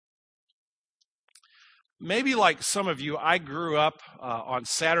Maybe like some of you, I grew up on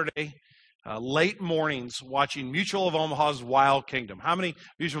Saturday late mornings watching Mutual of Omaha's Wild Kingdom. How many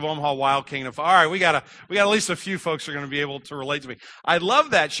Mutual of Omaha Wild Kingdom? All right, we got at least a few folks who are going to be able to relate to me. I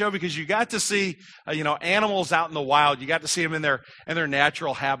love that show because you got to see animals out in the wild. You got to see them in their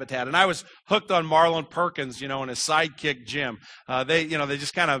natural habitat. And I was hooked on Marlon Perkins, and his sidekick Jim. They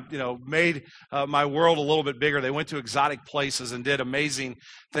just kind of made my world a little bit bigger. They went to exotic places and did amazing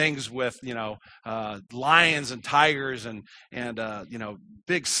things with lions and tigers and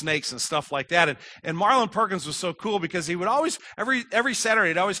big snakes and stuff like that. And Marlon Perkins was so cool because he would always, every Saturday,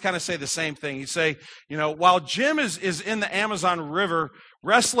 he'd always kind of say the same thing. He'd say, while Jim is in the Amazon River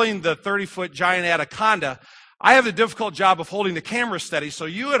wrestling the 30-foot giant anaconda, I have the difficult job of holding the camera steady so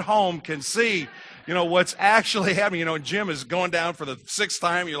you at home can see what's actually happening. Jim is going down for the 6th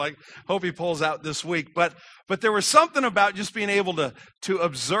time. You're like, hope he pulls out this week. But there was something about just being able to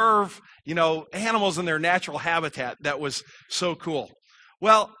observe, animals in their natural habitat that was so cool.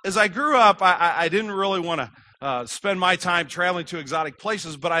 Well, as I grew up, I didn't really want to spend my time traveling to exotic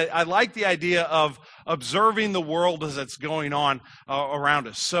places, but I like the idea of observing the world as it's going on around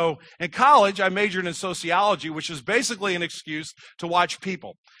us. So in college, I majored in sociology, which is basically an excuse to watch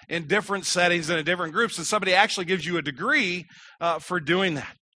people in different settings and in different groups, and somebody actually gives you a degree for doing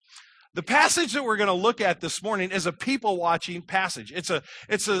that. The passage that we're going to look at this morning is a people-watching passage. It's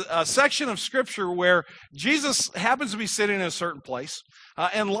a section of Scripture where Jesus happens to be sitting in a certain place,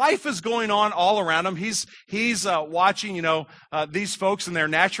 and life is going on all around him. He's watching, these folks in their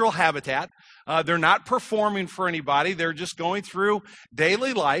natural habitat. They're not performing for anybody. They're just going through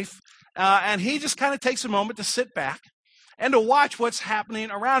daily life, and he just kind of takes a moment to sit back and to watch what's happening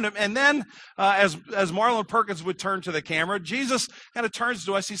around him. And then, as Marlon Perkins would turn to the camera, Jesus kind of turns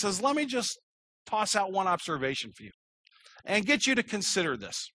to us. He says, let me just toss out one observation for you and get you to consider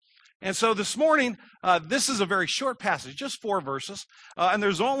this. And so this morning, this is a very short passage, just 4 verses, and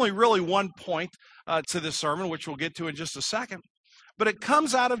there's only really one point to this sermon, which we'll get to in just a second. But it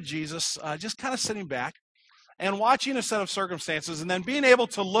comes out of Jesus just kind of sitting back and watching a set of circumstances and then being able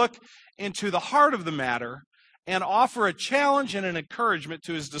to look into the heart of the matter and offer a challenge and an encouragement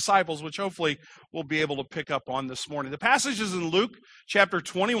to his disciples, which hopefully we'll be able to pick up on this morning. The passage is in Luke chapter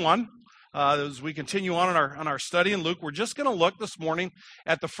 21. As we continue on our study in Luke, we're just going to look this morning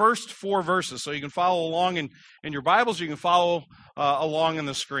at the first 4 verses. So you can follow along in your Bibles, you can follow along in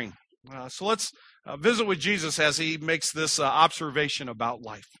the screen. So let's visit with Jesus as he makes this observation about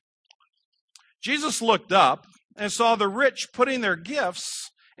life. Jesus looked up and saw the rich putting their gifts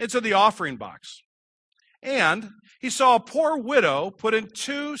into the offering box. And he saw a poor widow put in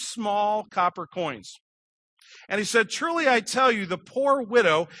 2 small copper coins. And he said, truly I tell you, the poor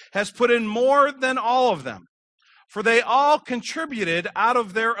widow has put in more than all of them. For they all contributed out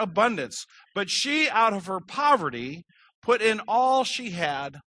of their abundance. But she, out of her poverty, put in all she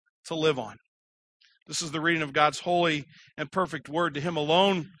had to live on. This is the reading of God's holy and perfect word. To him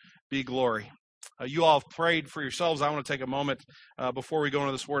alone be glory. You all have prayed for yourselves. I want to take a moment before we go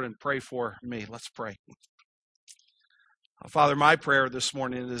into this word and pray for me. Let's pray. Father, my prayer this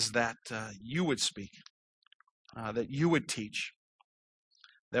morning is that you would speak, that you would teach,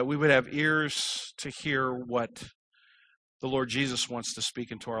 that we would have ears to hear what the Lord Jesus wants to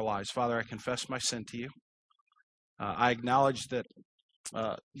speak into our lives. Father, I confess my sin to you. I acknowledge that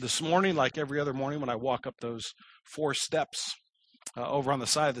this morning, like every other morning when I walk up those 4 steps over on the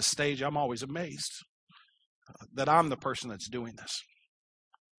side of the stage, I'm always amazed that I'm the person that's doing this.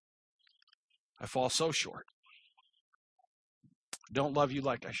 I fall so short. Don't love you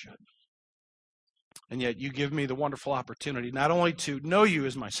like I should. And yet you give me the wonderful opportunity not only to know you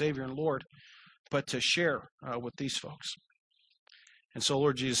as my Savior and Lord, but to share with these folks. And so,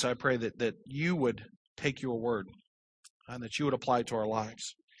 Lord Jesus, I pray that you would take your word and that you would apply it to our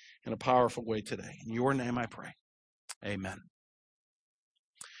lives in a powerful way today. In your name I pray. Amen.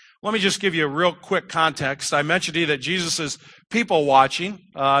 Let me just give you a real quick context. I mentioned to you that Jesus is people watching.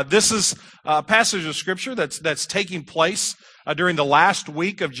 This is a passage of Scripture that's taking place during the last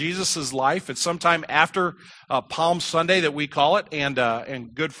week of Jesus' life. It's sometime after Palm Sunday that we call it,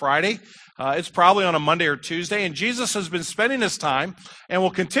 and Good Friday. It's probably on a Monday or Tuesday, and Jesus has been spending his time and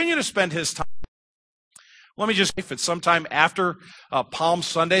will continue to spend his time. Let me just, if it's sometime after Palm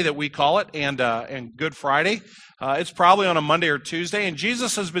Sunday that we call it, and Good Friday. It's probably on a Monday or Tuesday, and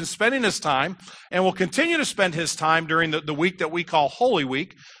Jesus has been spending his time and will continue to spend his time during the week that we call Holy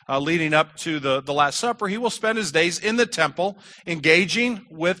Week, leading up to the Last Supper. He will spend his days in the temple, engaging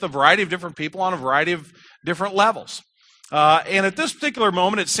with a variety of different people on a variety of different levels. And at this particular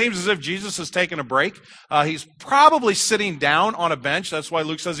moment, it seems as if Jesus has taken a break. He's probably sitting down on a bench. That's why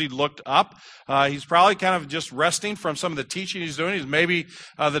Luke says he looked up. He's probably kind of just resting from some of the teaching he's doing. Maybe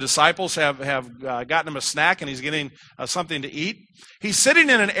the disciples have gotten him a snack and he's getting something to eat. He's sitting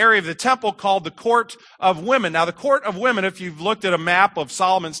in an area of the temple called the Court of Women. Now, the Court of Women, if you've looked at a map of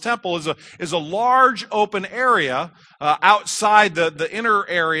Solomon's temple, is a large open area outside the inner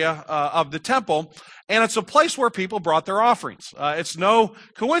area of the temple. And it's a place where people brought their offerings. It's no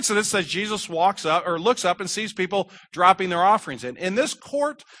coincidence that Jesus walks up or looks up and sees people dropping their offerings in. In this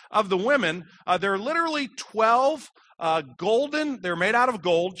court of the women, there are literally 12 they're made out of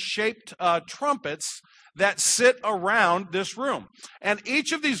gold, shaped trumpets that sit around this room. And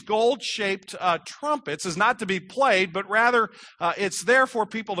each of these gold-shaped trumpets is not to be played, but rather it's there for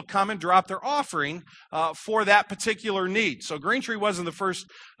people to come and drop their offering for that particular need. So Green Tree wasn't the first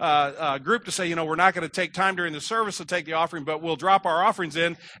group to say, we're not going to take time during the service to take the offering, but we'll drop our offerings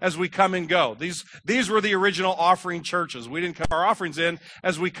in as we come and go. These were the original offering churches. We didn't come our offerings in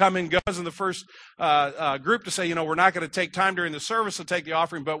as we come and go. Wasn't the first group to say, we're not going to take time during the service to take the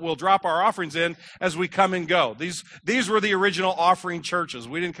offering, but we'll drop our offerings in as we come and go. These were the original offering churches.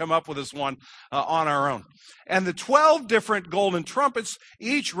 We didn't come up with this one on our own. And the 12 different golden trumpets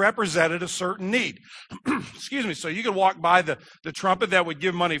each represented a certain need. Excuse me. So you could walk by the trumpet that would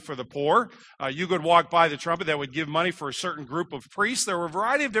give money for the poor. You could walk by the trumpet that would give money for a certain group of priests. There were a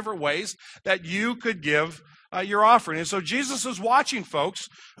variety of different ways that you could give your offering. And so Jesus is watching folks,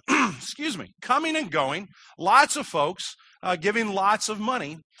 excuse me, coming and going, lots of folks giving lots of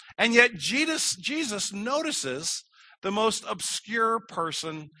money. And yet Jesus notices the most obscure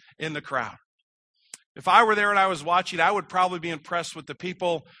person in the crowd. If I were there and I was watching, I would probably be impressed with the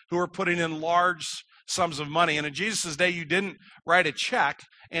people who are putting in large sums of money. And in Jesus' day, you didn't write a check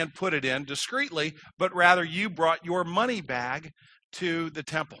and put it in discreetly, but rather you brought your money bag to the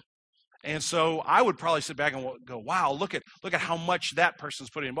temple. And so I would probably sit back and go, wow, look at how much that person's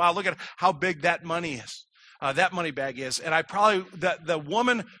putting in. Wow, look at how big that money is. That money bag is. And I probably, the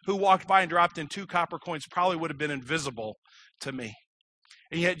woman who walked by and dropped in 2 copper coins probably would have been invisible to me.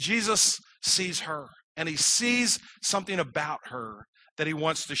 And yet Jesus sees her, and he sees something about her that he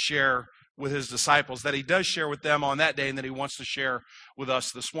wants to share with his disciples, that he does share with them on that day, and that he wants to share with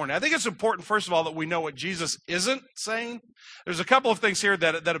us this morning. I think it's important, first of all, that we know what Jesus isn't saying. There's a couple of things here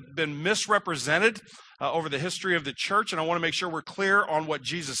that have been misrepresented over the history of the church, and I want to make sure we're clear on what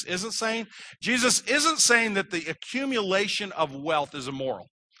Jesus isn't saying. Jesus isn't saying that the accumulation of wealth is immoral.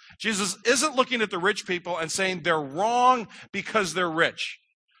 Jesus isn't looking at the rich people and saying they're wrong because they're rich.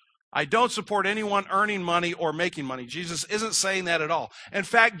 I don't support anyone earning money or making money. Jesus isn't saying that at all. In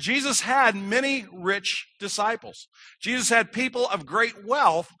fact, Jesus had many rich disciples. Jesus had people of great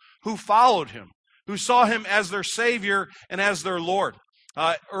wealth who followed him, who saw him as their Savior and as their Lord.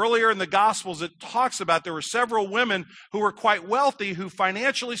 Earlier in the Gospels, it talks about there were several women who were quite wealthy who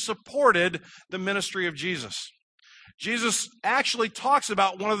financially supported the ministry of Jesus. Jesus actually talks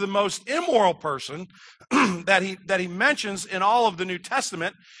about one of the most immoral person that he mentions in all of the New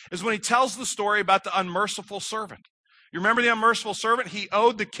Testament is when he tells the story about the unmerciful servant. You remember the unmerciful servant? He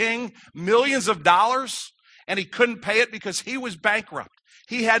owed the king millions of dollars, and he couldn't pay it because he was bankrupt.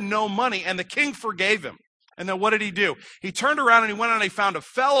 He had no money, and the king forgave him. And then what did he do? He turned around and he went out and he found a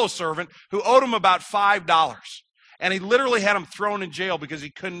fellow servant who owed him about $5. And he literally had him thrown in jail because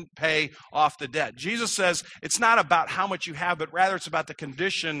he couldn't pay off the debt. Jesus says it's not about how much you have, but rather it's about the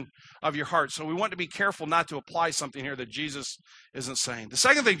condition of your heart. So we want to be careful not to apply something here that Jesus isn't saying. The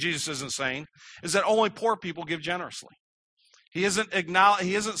second thing Jesus isn't saying is that only poor people give generously. He isn't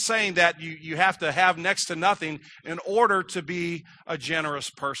saying that you have to have next to nothing in order to be a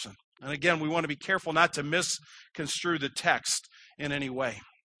generous person. And again, we want to be careful not to misconstrue the text in any way.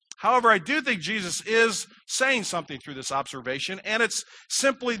 However, I do think Jesus is saying something through this observation, and it's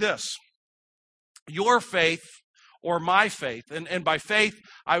simply this. Your faith or my faith, and by faith,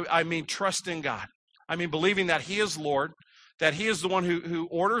 I mean trust in God. I mean believing that he is Lord, that he is the one who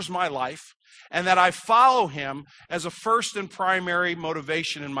orders my life, and that I follow him as a first and primary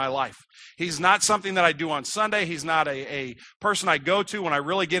motivation in my life. He's not something that I do on Sunday. He's not a person I go to when I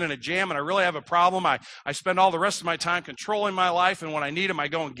really get in a jam and I really have a problem. I spend all the rest of my time controlling my life, and when I need him, I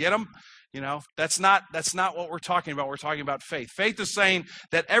go and get him. That's not what we're talking about. We're talking about faith. Faith is saying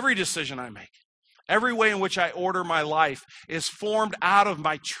that every decision I make, every way in which I order my life is formed out of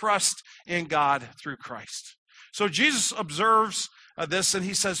my trust in God through Christ. So Jesus observes this, and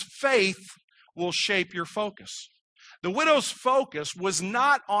he says, faith will shape your focus. The widow's focus was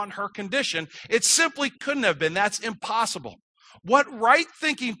not on her condition. It simply couldn't have been. That's impossible. What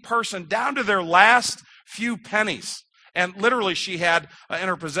right-thinking person, down to their last few pennies, And literally, she had in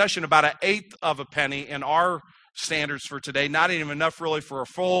her possession about an eighth of a penny in our standards for today, not even enough really for a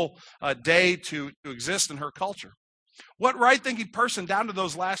full day to exist in her culture. What right-thinking person down to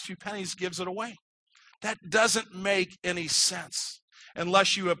those last few pennies gives it away? That doesn't make any sense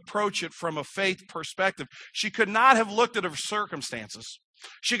unless you approach it from a faith perspective. She could not have looked at her circumstances.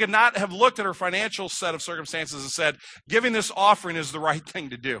 She could not have looked at her financial set of circumstances and said, giving this offering is the right thing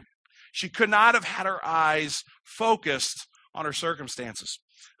to do. She could not have had her eyes focused on her circumstances.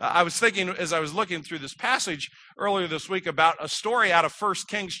 I was thinking as I was looking through this passage earlier this week about a story out of 1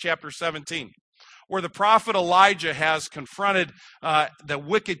 Kings chapter 17, where the prophet Elijah has confronted the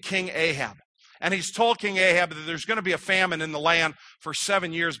wicked King Ahab. And he's told King Ahab that there's going to be a famine in the land for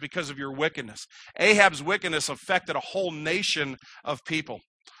 7 years because of your wickedness. Ahab's wickedness affected a whole nation of people.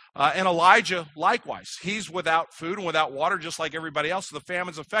 And Elijah, likewise, he's without food and without water, just like everybody else. The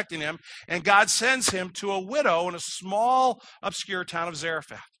famine's affecting him. And God sends him to a widow in a small, obscure town of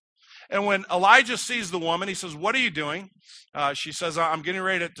Zarephath. And when Elijah sees the woman, he says, "What are you doing?" She says, "I'm getting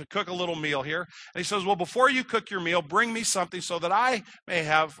ready to cook a little meal here." And he says, "Well, before you cook your meal, bring me something so that I may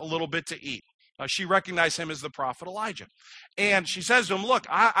have a little bit to eat." She recognized him as the prophet Elijah. And she says to him, "Look,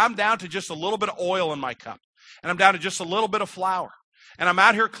 I'm down to just a little bit of oil in my cup. And I'm down to just a little bit of flour. And I'm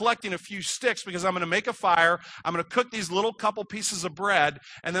out here collecting a few sticks because I'm going to make a fire. I'm going to cook these little couple pieces of bread.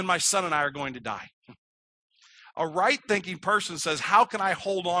 And then my son and I are going to die." A right-thinking person says, how can I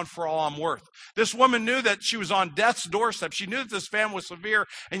hold on for all I'm worth? This woman knew that she was on death's doorstep. She knew that this famine was severe,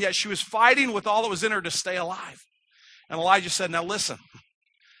 and yet she was fighting with all that was in her to stay alive. And Elijah said, "Now listen,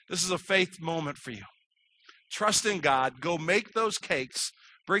 this is a faith moment for you. Trust in God. Go make those cakes.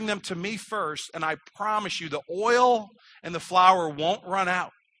 Bring them to me first, and I promise you the oil and the flour won't run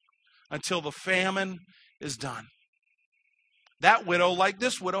out until the famine is done." That widow, like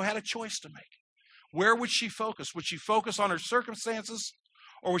this widow, had a choice to make. Where would she focus? Would she focus on her circumstances,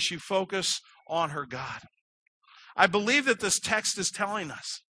 or would she focus on her God? I believe that this text is telling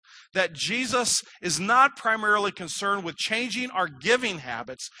us that Jesus is not primarily concerned with changing our giving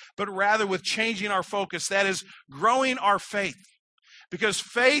habits, but rather with changing our focus. That is, growing our faith. Because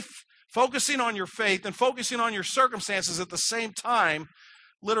faith, focusing on your faith and focusing on your circumstances at the same time,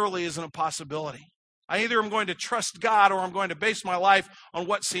 literally is an impossibility. I either am going to trust God or I'm going to base my life on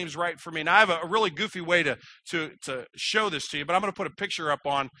what seems right for me. Now, I have a really goofy way to show this to you, but I'm going to put a picture up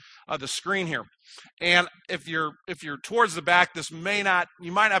on the screen here. And if you're towards the back,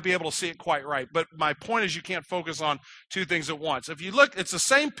 you might not be able to see it quite right. But my point is you can't focus on two things at once. If you look, it's the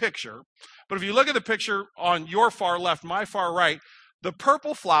same picture, but if you look at the picture on your far left, my far right, the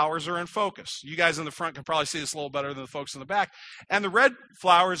purple flowers are in focus. You guys in the front can probably see this a little better than the folks in the back. And the red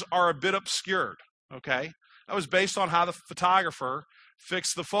flowers are a bit obscured. Okay, that was based on how the photographer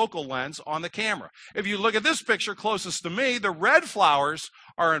fixed the focal lens on the camera. If you look at this picture closest to me, the red flowers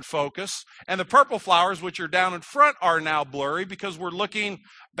are in focus, and the purple flowers, which are down in front, are now blurry because we're looking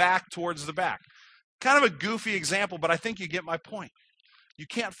back towards the back. Kind of a goofy example, but I think you get my point. You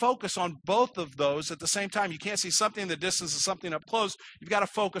can't focus on both of those at the same time. You can't see something in the distance and something up close. You've got to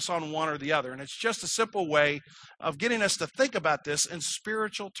focus on one or the other, and it's just a simple way of getting us to think about this in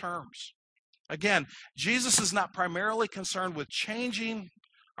spiritual terms. Again, Jesus is not primarily concerned with changing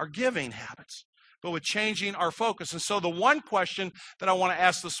our giving habits, but with changing our focus. And so the one question that I want to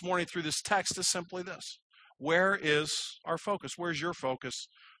ask this morning through this text is simply this: where is our focus? Where's your focus?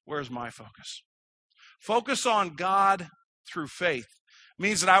 Where's my focus? Focus on God through faith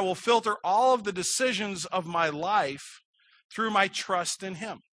means that I will filter all of the decisions of my life through my trust in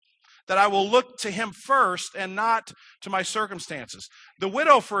Him. That I will look to Him first and not to my circumstances. The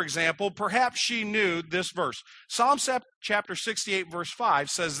widow, for example, perhaps she knew this verse. Psalm chapter 68, verse 5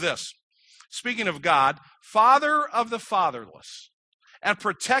 says this, speaking of God, "Father of the fatherless and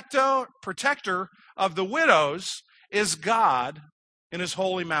protector of the widows is God in His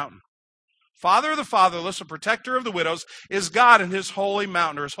holy mountain." Father of the fatherless, a protector of the widows, is God in His holy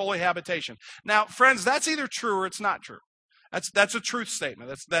mountain, or His holy habitation. Now, friends, that's either true or it's not true. That's a truth statement.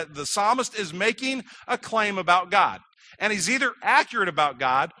 That's that the psalmist is making a claim about God. And he's either accurate about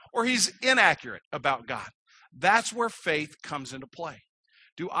God or he's inaccurate about God. That's where faith comes into play.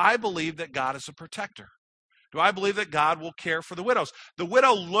 Do I believe that God is a protector? Do I believe that God will care for the widows? The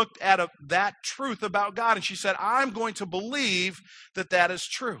widow looked at that truth about God and she said, I'm going to believe that that is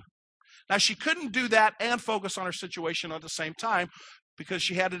true. Now, she couldn't do that and focus on her situation at the same time because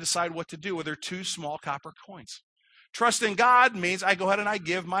she had to decide what to do with her 2 small copper coins. Trust in God means I go ahead and I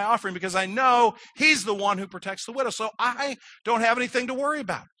give my offering because I know He's the one who protects the widow. So I don't have anything to worry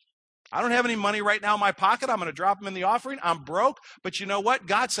about. I don't have any money right now in my pocket. I'm going to drop them in the offering. I'm broke. But you know what?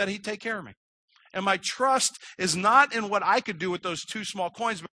 God said He'd take care of me. And my trust is not in what I could do with those 2 small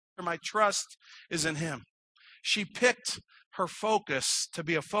coins, but my trust is in him. She picked her focus to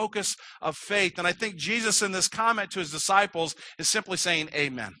be a focus of faith. And I think Jesus in this comment to his disciples is simply saying,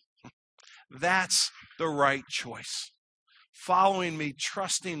 amen. That's the right choice. Following me,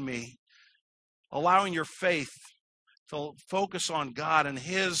 trusting me, allowing your faith to focus on God and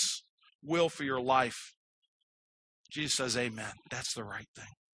his will for your life. Jesus says, amen. That's the right thing.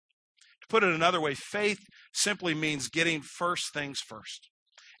 To put it another way, faith simply means getting first things first.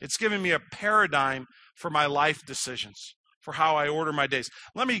 It's giving me a paradigm for my life decisions, for how I order my days.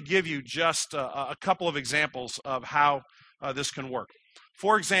 Let me give you just a couple of examples of how this can work.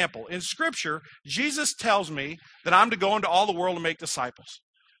 For example, in Scripture, Jesus tells me that I'm to go into all the world and make disciples.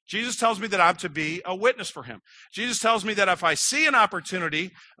 Jesus tells me that I'm to be a witness for him. Jesus tells me that if I see an opportunity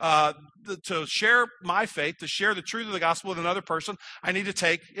to share my faith, to share the truth of the gospel with another person, I need to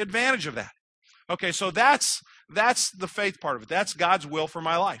take advantage of that. Okay, so that's the faith part of it. That's God's will for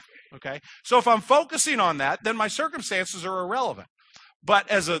my life. Okay, so if I'm focusing on that, then my circumstances are irrelevant. But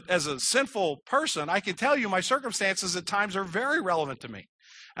as a sinful person, I can tell you my circumstances at times are very relevant to me.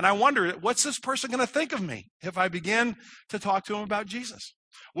 And I wonder, what's this person going to think of me if I begin to talk to them about Jesus?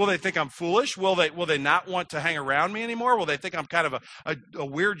 Will they think I'm foolish? Will they not want to hang around me anymore? Will they think I'm kind of a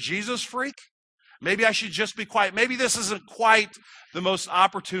weird Jesus freak? Maybe I should just be quiet. Maybe this isn't quite the most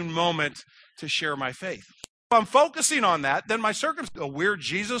opportune moment to share my faith. If I'm focusing on that, then my circumstances, a weird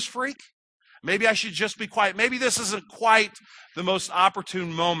Jesus freak? Maybe I should just be quiet. Maybe this isn't quite the most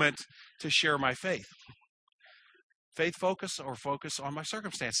opportune moment to share my faith. Faith focus or focus on my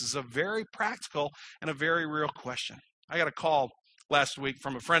circumstances is a very practical and a very real question. I got a call last week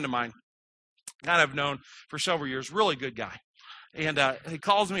from a friend of mine, a guy I've known for several years, really good guy. And he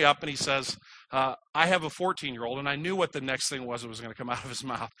calls me up and he says, I have a 14-year-old, and I knew what the next thing was that was going to come out of his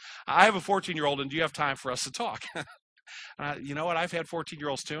mouth. I have a 14-year-old, and do you have time for us to talk? You know what? I've had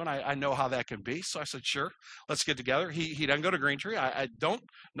 14-year-olds too, and I know how that can be. So I said, sure, let's get together. He doesn't go to Green Tree. I don't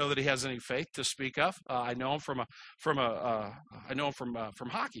know that he has any faith to speak of. I know him from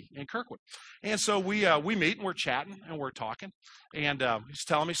hockey in Kirkwood, and so we meet and we're chatting and we're talking, and he's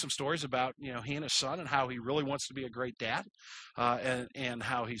telling me some stories about he and his son and how he really wants to be a great dad, and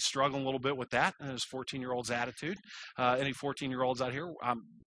how he's struggling a little bit with that and his 14-year-old's attitude. Any 14-year-olds out here?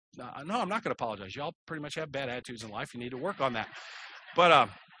 No, I'm not going to apologize. Y'all pretty much have bad attitudes in life. You need to work on that. But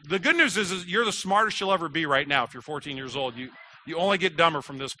the good news is you're the smartest you'll ever be right now. If you're 14 years old, you only get dumber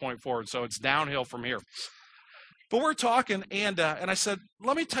from this point forward. So it's downhill from here. But we're talking, and I said,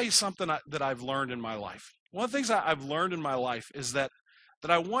 let me tell you something that I've learned in my life. One of the things I've learned in my life is that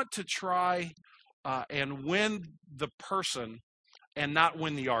I want to try and win the person and not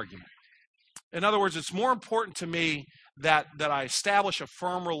win the argument. In other words, it's more important to me that I establish a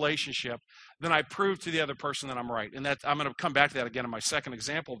firm relationship than I prove to the other person that I'm right. And that I'm going to come back to that again in my second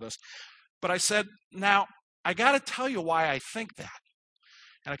example of this. But I said, now, I got to tell you why I think that.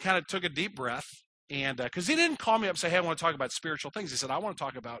 And I kind of took a deep breath, and because he didn't call me up and say, hey, I want to talk about spiritual things. He said, I want to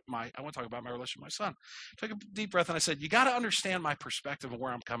talk about my relationship with my son. I took a deep breath, and I said, you got to understand my perspective of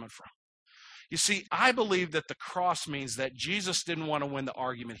where I'm coming from. You see, I believe that the cross means that Jesus didn't want to win the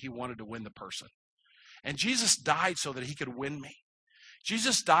argument. He wanted to win the person. And Jesus died so that he could win me.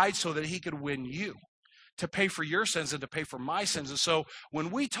 Jesus died so that he could win you, to pay for your sins and to pay for my sins. And so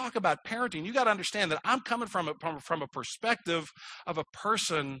when we talk about parenting, you got to understand that I'm coming from a perspective of a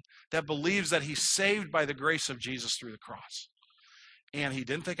person that believes that he's saved by the grace of Jesus through the cross. And he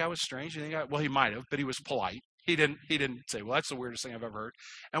didn't think I was strange. He might have, but he was polite. He didn't say, well, that's the weirdest thing I've ever heard.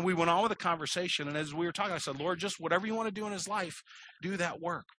 And we went on with the conversation. And as we were talking, I said, Lord, just whatever you want to do in his life, do that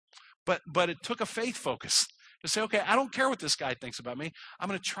work. But it took a faith focus to say, okay, I don't care what this guy thinks about me. I'm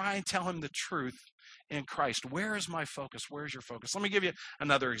going to try and tell him the truth in Christ. Where is my focus? Where's your focus? Let me give you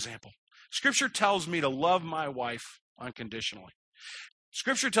another example. Scripture tells me to love my wife unconditionally.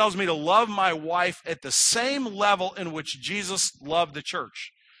 Scripture tells me to love my wife at the same level in which Jesus loved the church.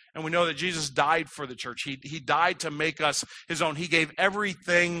 And we know that Jesus died for the church. He died to make us his own. He gave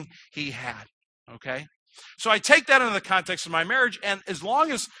everything he had. Okay? So I take that into the context of my marriage, and as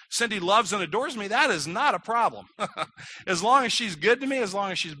long as Cindy loves and adores me, that is not a problem. As long as she's good to me, as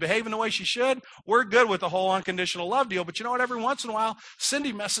long as she's behaving the way she should, we're good with the whole unconditional love deal. But you know what? Every once in a while,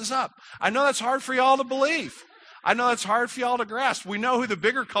 Cindy messes up. I know that's hard for y'all to believe. I know that's hard for y'all to grasp. We know who the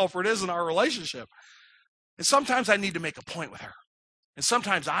bigger culprit is in our relationship. And sometimes I need to make a point with her. And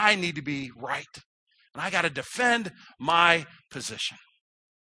sometimes I need to be right. And I got to defend my position.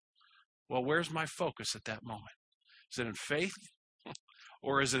 Well, where's my focus at that moment? Is it in faith,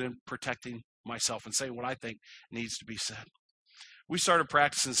 or is it in protecting myself and saying what I think needs to be said? We started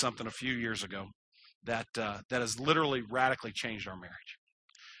practicing something a few years ago. that has literally radically changed our marriage.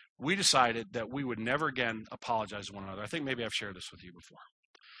 We decided that we would never again apologize to one another. I think maybe I've shared this with you before.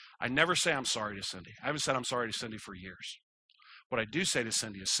 I never say I'm sorry to Cindy. I haven't said I'm sorry to Cindy for years. What I do say to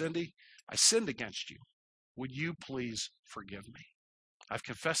Cindy is, Cindy, I sinned against you. Would you please forgive me? I've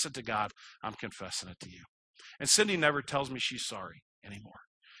confessed it to God. I'm confessing it to you. And Cindy never tells me she's sorry anymore.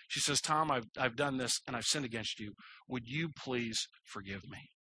 She says, Tom, I've done this and I've sinned against you. Would you please forgive me?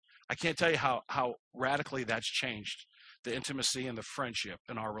 I can't tell you how radically that's changed the intimacy and the friendship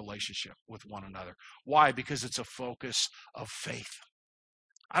in our relationship with one another. Why? Because it's a focus of faith.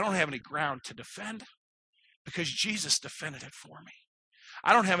 I don't have any ground to defend because Jesus defended it for me.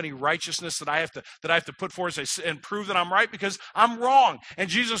 I don't have any righteousness that I have to put forward and prove that I'm right because I'm wrong. And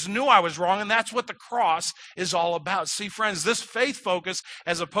Jesus knew I was wrong, and that's what the cross is all about. See, friends, this faith focus,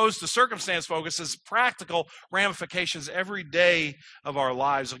 as opposed to circumstance focus, is practical ramifications every day of our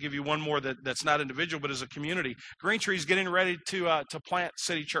lives. I'll give you one more that's not individual, but as a community. Green Tree is getting ready to plant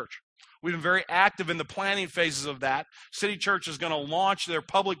City Church. We've been very active in the planning phases of that. City Church is going to launch their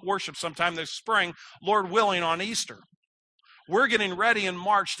public worship sometime this spring, Lord willing, on Easter. We're getting ready in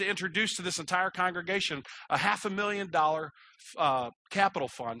March to introduce to this entire congregation a $500,000 capital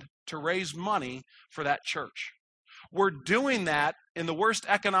fund to raise money for that church. We're doing that in the worst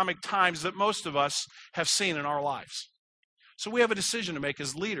economic times that most of us have seen in our lives. So we have a decision to make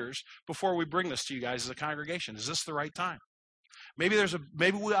as leaders before we bring this to you guys as a congregation. Is this the right time? Maybe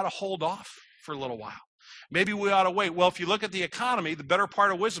we ought to hold off for a little while. Maybe we ought to wait. Well, if you look at the economy, the better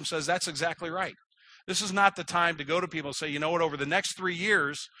part of wisdom says that's exactly right. This is not the time to go to people and say, you know what, over the next 3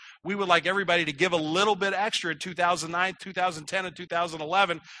 years, we would like everybody to give a little bit extra in 2009, 2010, and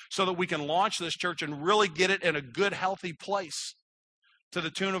 2011 so that we can launch this church and really get it in a good, healthy place to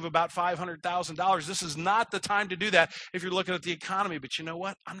the tune of about $500,000. This is not the time to do that if you're looking at the economy. But you know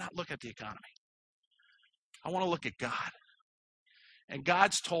what? I'm not looking at the economy. I want to look at God. And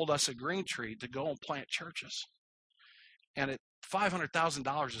God's told us at Green Tree to go and plant churches. And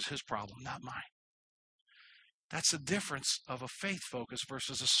 $500,000 is his problem, not mine. That's the difference of a faith focus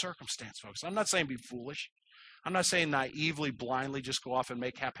versus a circumstance focus. I'm not saying be foolish. I'm not saying naively, blindly just go off and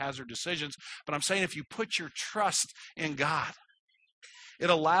make haphazard decisions. But I'm saying if you put your trust in God, it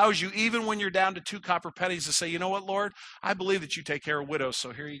allows you, even when you're down to 2 copper pennies, to say, you know what, Lord, I believe that you take care of widows,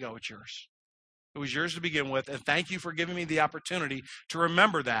 so here you go, it's yours. It was yours to begin with, and thank you for giving me the opportunity to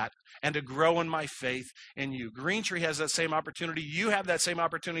remember that and to grow in my faith in you. Green Tree has that same opportunity. You have that same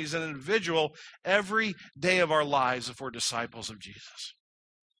opportunity as an individual every day of our lives if we're disciples of Jesus.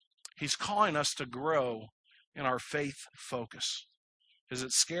 He's calling us to grow in our faith focus. Is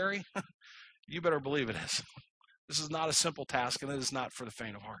it scary? You better believe it is. This is not a simple task, and it is not for the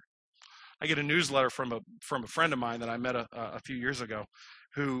faint of heart. I get a newsletter from a friend of mine that I met a few years ago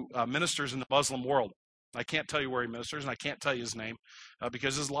who ministers in the Muslim world. I can't tell you where he ministers, and I can't tell you his name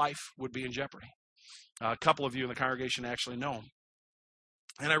because his life would be in jeopardy. A couple of you in the congregation actually know him.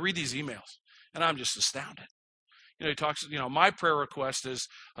 And I read these emails, and I'm just astounded. He talks, my prayer request is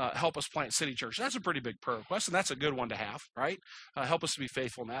help us plant City Church. That's a pretty big prayer request, and that's a good one to have, right? Help us to be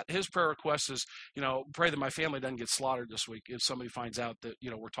faithful in that. His prayer request is, pray that my family doesn't get slaughtered this week if somebody finds out that,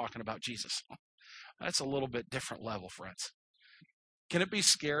 we're talking about Jesus. That's a little bit different level, friends. Can it be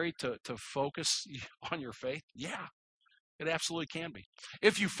scary to focus on your faith? Yeah, it absolutely can be.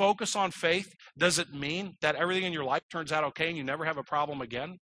 If you focus on faith, does it mean that everything in your life turns out okay and you never have a problem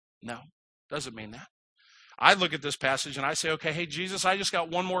again? No, doesn't mean that. I look at this passage and I say, okay, hey, Jesus, I just got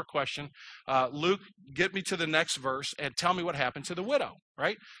one more question. Luke, get me to the next verse and tell me what happened to the widow,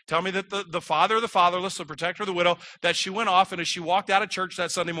 right? Tell me that the father of the fatherless, the protector of the widow, that she went off, and as she walked out of church that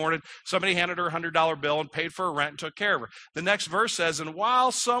Sunday morning, somebody handed her a $100 bill and paid for her rent and took care of her. The next verse says, and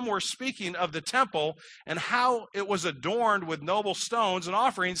while some were speaking of the temple and how it was adorned with noble stones and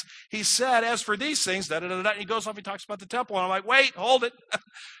offerings, he said, as for these things, and he goes off, he talks about the temple, and I'm like, wait, hold it.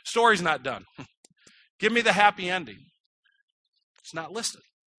 Story's not done. Give me the happy ending. It's not listed.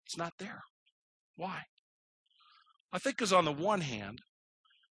 It's not there. Why? I think because on the one hand,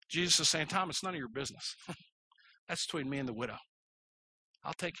 Jesus is saying, Tom, it's none of your business. That's between me and the widow.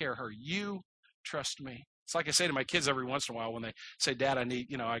 I'll take care of her. You trust me. It's like I say to my kids every once in a while when they say, Dad, I need,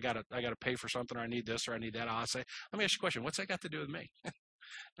 I gotta pay for something, or I need this, or I need that. I'll say, let me ask you a question. What's that got to do with me?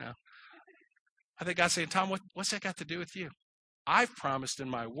 No. I think God's saying, Tom, what's that got to do with you? I've promised in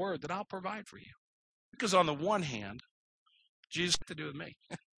my word that I'll provide for you. Because on the one hand, Jesus got to do with me.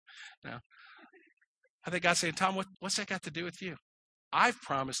 No. I think God's saying, Tom, what's that got to do with you? I've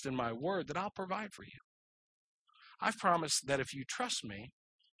promised in my word that I'll provide for you. I've promised that if you trust me,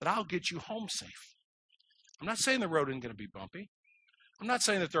 that I'll get you home safe. I'm not saying the road isn't going to be bumpy. I'm not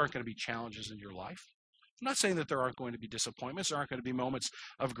saying that there aren't going to be challenges in your life. I'm not saying that there aren't going to be disappointments. There aren't going to be moments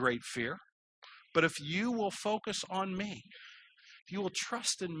of great fear. But if you will focus on me, if you will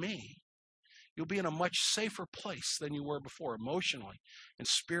trust in me, you'll be in a much safer place than you were before, emotionally and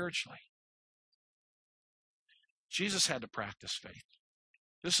spiritually. Jesus had to practice faith.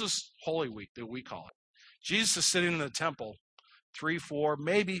 This is Holy Week that we call it. Jesus is sitting in the temple 3, 4,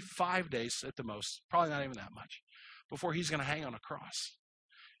 maybe 5 days at the most, probably not even that much, before he's going to hang on a cross.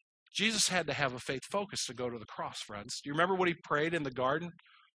 Jesus had to have a faith focus to go to the cross, friends. Do you remember what he prayed in the garden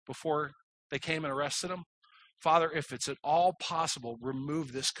before they came and arrested him? Father, if it's at all possible,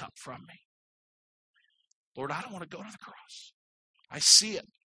 remove this cup from me. Lord, I don't want to go to the cross. I see it.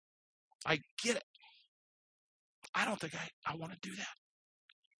 I get it. I don't think I want to do that.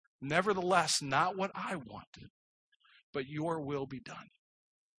 Nevertheless, not what I want, but your will be done.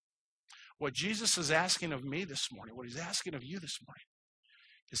 What Jesus is asking of me this morning, what he's asking of you this morning,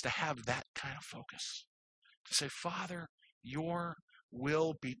 is to have that kind of focus. To say, Father, your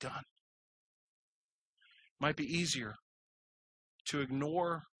will be done. It might be easier to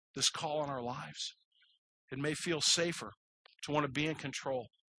ignore this call on our lives. It may feel safer to want to be in control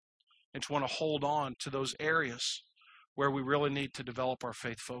and to want to hold on to those areas where we really need to develop our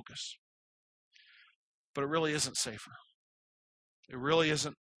faith focus. But it really isn't safer. It really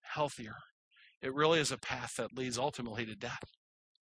isn't healthier. It really is a path that leads ultimately to death.